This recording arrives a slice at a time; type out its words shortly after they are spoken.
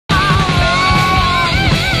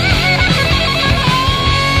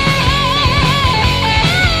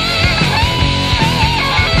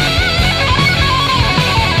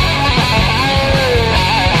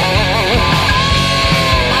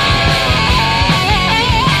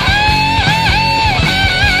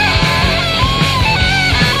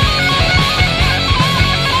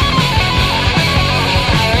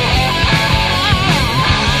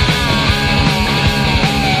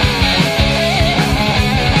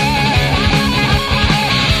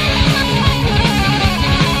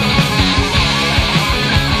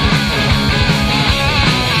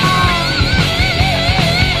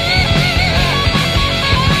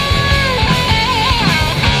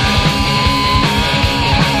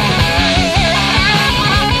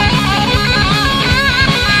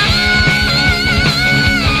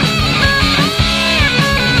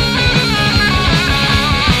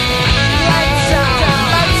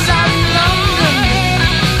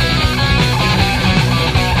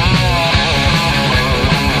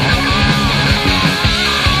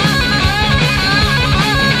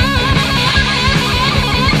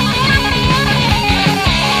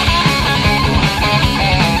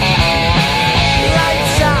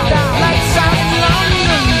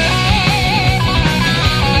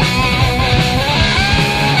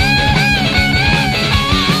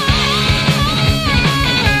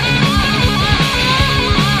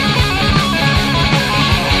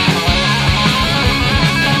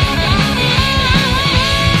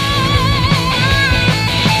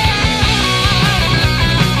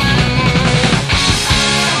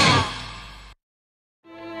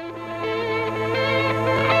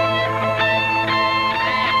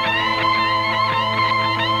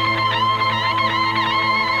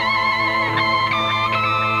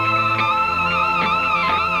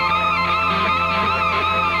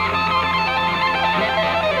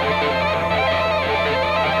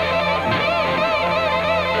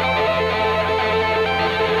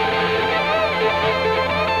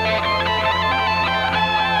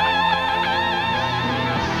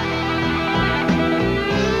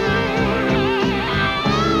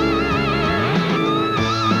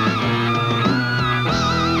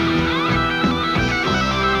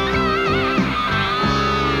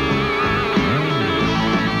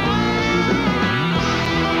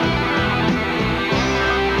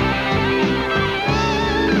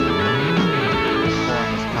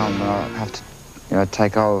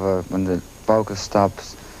take over when the vocal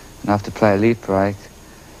stops and I have to play a lead break,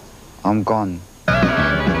 I'm gone.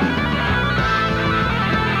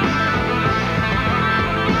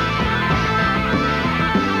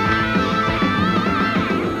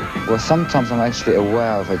 Well, sometimes I'm actually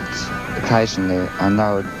aware of it. Occasionally, I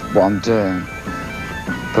know what I'm doing,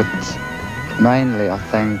 but mainly I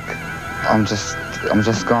think I'm just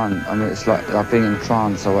gone. I mean, it's like being in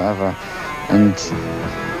trance or whatever, and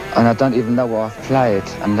I don't even know what I've played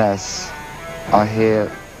unless I hear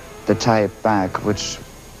the tape back, which,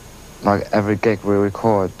 like every gig we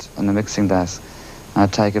record on the mixing desk, and I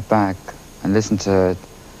take it back and listen to it,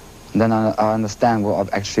 and then I understand what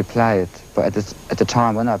I've actually played. But at the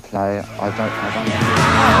time when I play, I don't.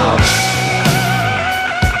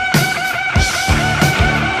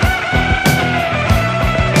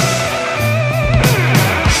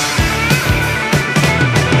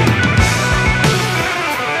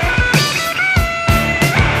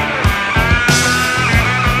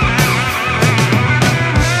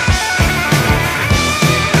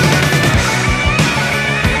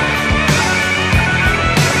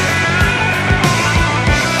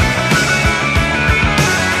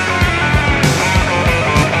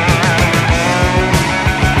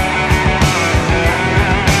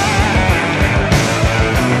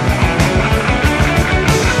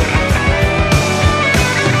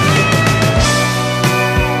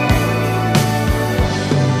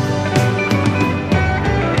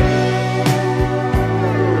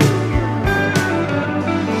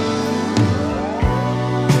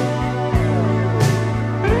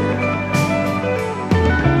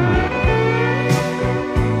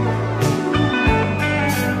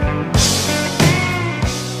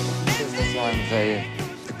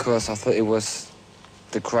 Because I thought it was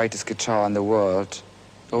the greatest guitar in the world.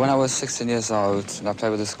 But when I was 16 years old, and I played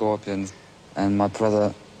with the Scorpions, and my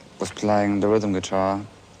brother was playing the rhythm guitar,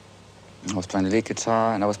 I was playing the lead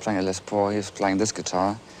guitar, and I was playing a Les Paul, he was playing this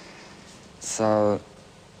guitar. So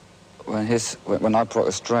when I brought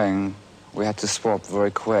a string, we had to swap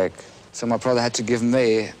very quick. So my brother had to give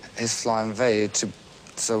me his Flying V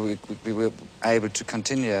so we were able to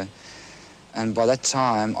continue. And by that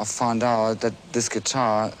time, I found out that this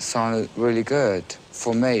guitar sounded really good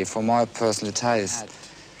for me, for my personal taste.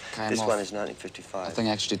 This one is 1955. I think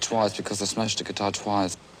actually twice, because I smashed the guitar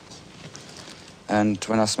twice. And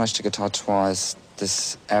when I smashed the guitar twice,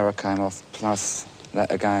 this error came off, plus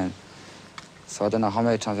that again. So I don't know how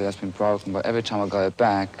many times it has been broken, but every time I go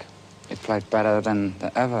back, it played better than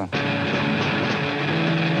ever.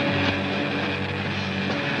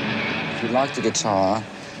 If you like the guitar,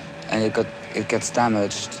 and it gets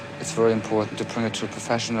damaged, it's very important to bring it to a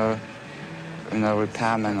professional,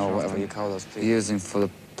 repairman or whatever you call those people. Using for the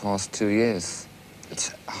past 2 years.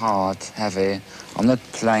 It's hard, heavy. I'm not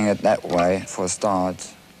playing it that way for a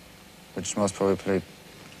start, which most probably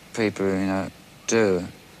people, do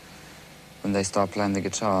when they start playing the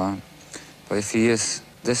guitar. But if you use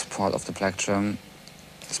this part of the plectrum,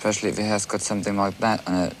 especially if it has got something like that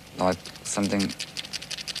on it, like something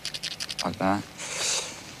like that,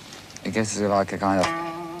 it gives you like a kind of...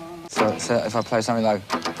 So if I play something like...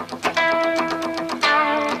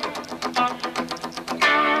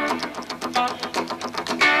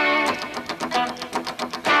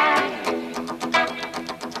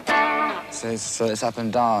 So it's up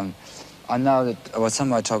and down. I know that, well,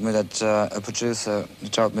 somebody told me that, a producer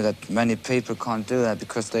told me that many people can't do that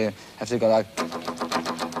because they have to go like...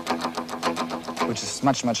 which is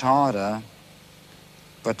much, much harder.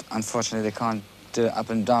 But unfortunately they can't do it up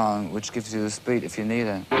and down, which gives you the speed if you need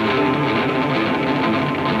it.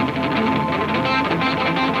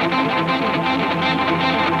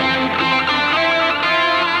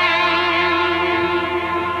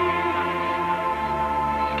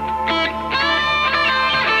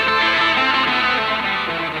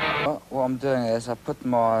 What I'm doing is I put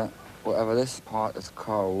whatever this part is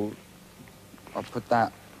called, I put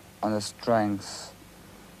that on the strings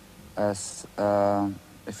as,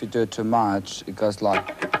 if you do it too much, it goes like,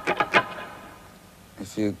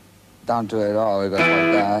 if you don't do it at all, it goes like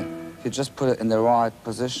that. If you just put it in the right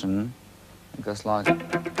position, it goes like.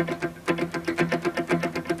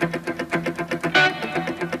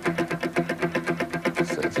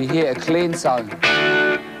 So if you hear a clean sound,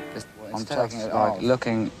 I'm taking it like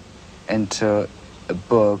looking into a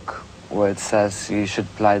book where it says you should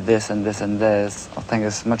play this and this and this. I think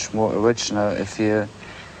it's much more original if you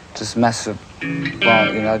just mess with,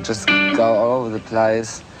 well, just go all over the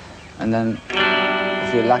place, and then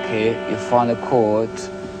if you're lucky, you find a chord.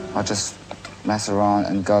 I just mess around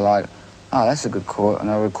and go like, oh, that's a good chord,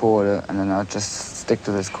 and I record it, and then I just stick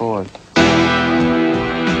to this chord.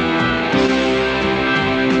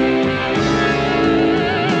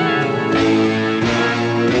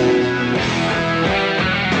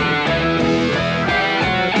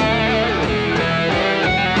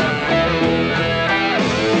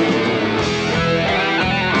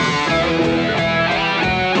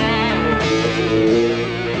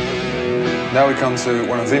 Now we come to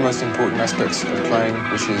one of the most important aspects of playing,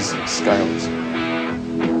 which is scales.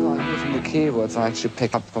 Using the keywords, I actually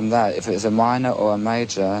pick up from that. If it's a minor or a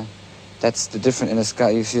major, that's the difference in a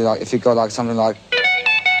scale. You see, like if you go like something like,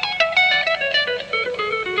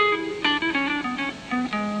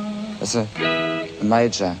 it's a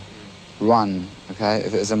major, 1, okay?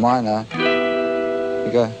 If it's a minor,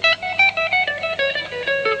 you go.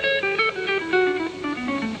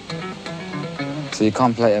 So you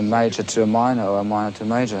can't play a major to a minor or a minor to a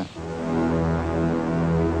major.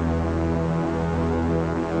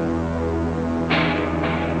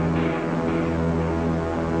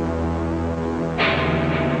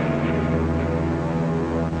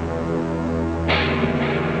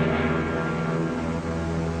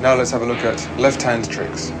 Now let's have a look at left-hand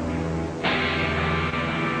tricks.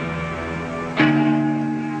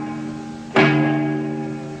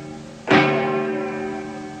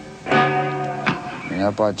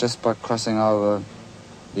 Just by crossing over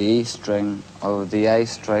the E string over the A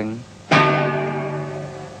string,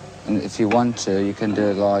 and if you want to, you can do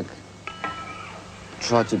it like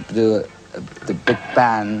try to do the big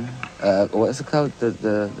band. What is it called?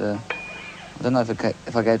 The I don't know if I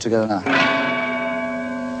get it together now.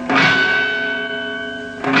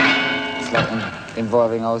 It's like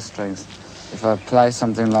involving all strings. If I play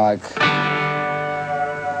something like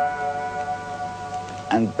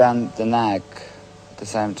and bend the neck at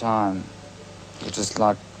the same time, which is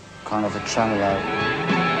like kind of a tremolo.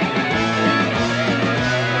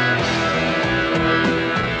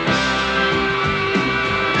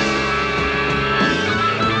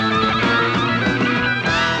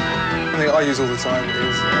 Something I use all the time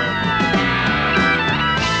is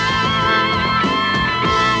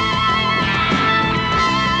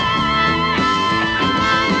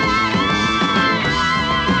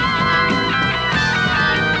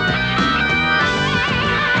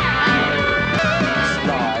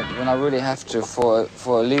when I really have to for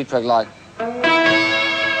a lead track like,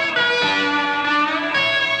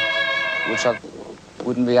 which I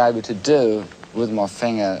wouldn't be able to do with my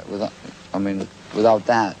finger without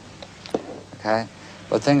that. Okay,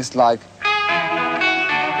 but things like,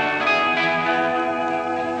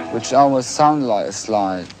 which almost sound like a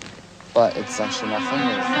slide, but it's actually my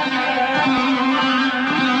fingers.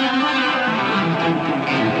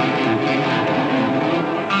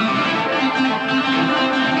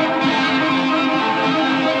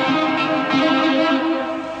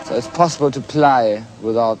 So it's possible to play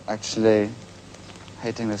without actually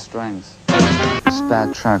hitting the strings.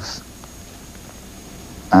 Spare tracks.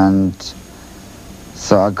 And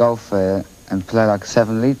so I go for it and play like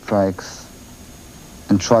 7 lead breaks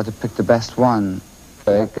and try to pick the best one.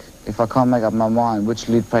 If I can't make up my mind which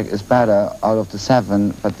lead break is better out of the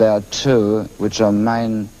 7, but there are 2 which are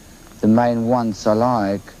the main ones I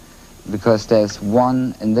like, because there's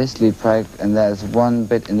one in this lead break and there's one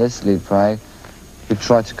bit in this lead break. You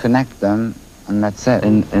try to connect them, and that's it.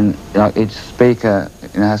 In like each speaker,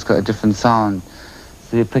 has got a different sound.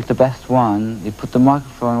 So you pick the best one, you put the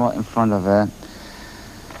microphone right in front of it,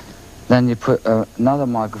 then you put another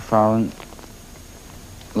microphone,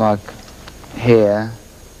 like here,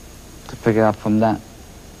 to pick it up from that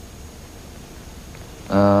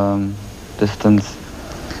distance.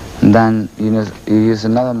 And then you use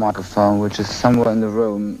another microphone, which is somewhere in the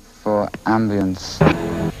room for ambience.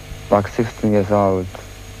 Like 16 years old,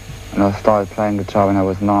 and I started playing guitar when I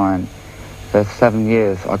was 9. For 7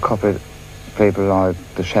 years I copied people like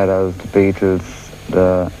the Shadows, the Beatles,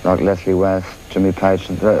 like Leslie West, Jimmy Page,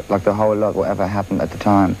 like the whole lot, whatever happened at the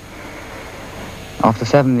time. After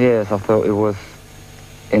 7 years I thought it was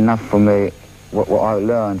enough for me, what I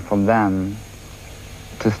learned from them,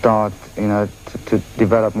 to start, to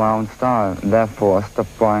develop my own style. And therefore I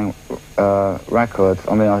stopped buying records.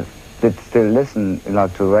 I mean, I did still listen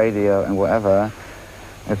like to radio and whatever.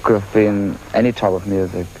 It could have been any type of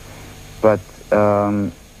music, but I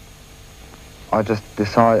just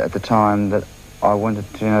decided at the time that I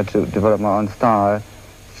wanted to develop my own style.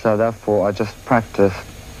 So therefore I just practiced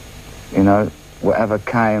whatever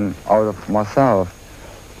came out of myself,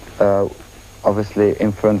 obviously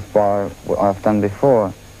influenced by what I've done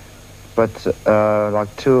before. But like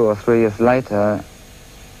 2 or 3 years later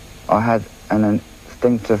I had an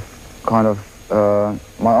instinctive kind of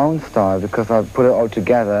my own style, because I put it all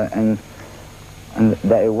together and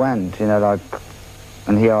there it went,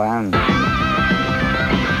 and here I am.